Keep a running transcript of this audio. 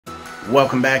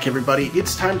Welcome back, everybody.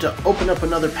 It's time to open up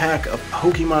another pack of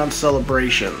Pokemon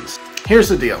Celebrations. Here's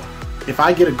the deal. If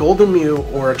I get a Golden Mew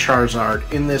or a Charizard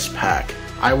in this pack,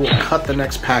 I will cut the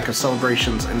next pack of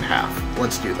Celebrations in half.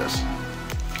 Let's do this.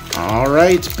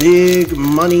 Alright, big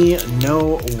money,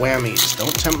 no whammies.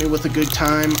 Don't tempt me with a good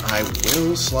time. I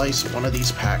will slice one of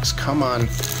these packs. Come on.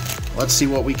 Let's see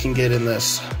what we can get in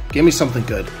this. Give me something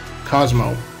good.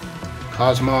 Cosmog,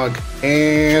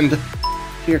 and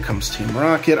here comes Team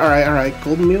Rocket. Alright.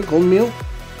 Golden Mew.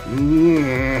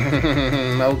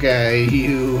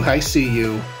 Okay, I see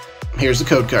you. Here's the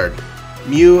code card.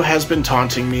 Mew has been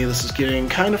taunting me. This is getting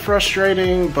kind of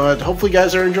frustrating, but hopefully you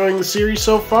guys are enjoying the series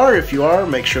so far. If you are,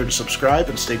 make sure to subscribe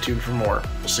and stay tuned for more.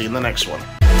 We'll see you in the next one.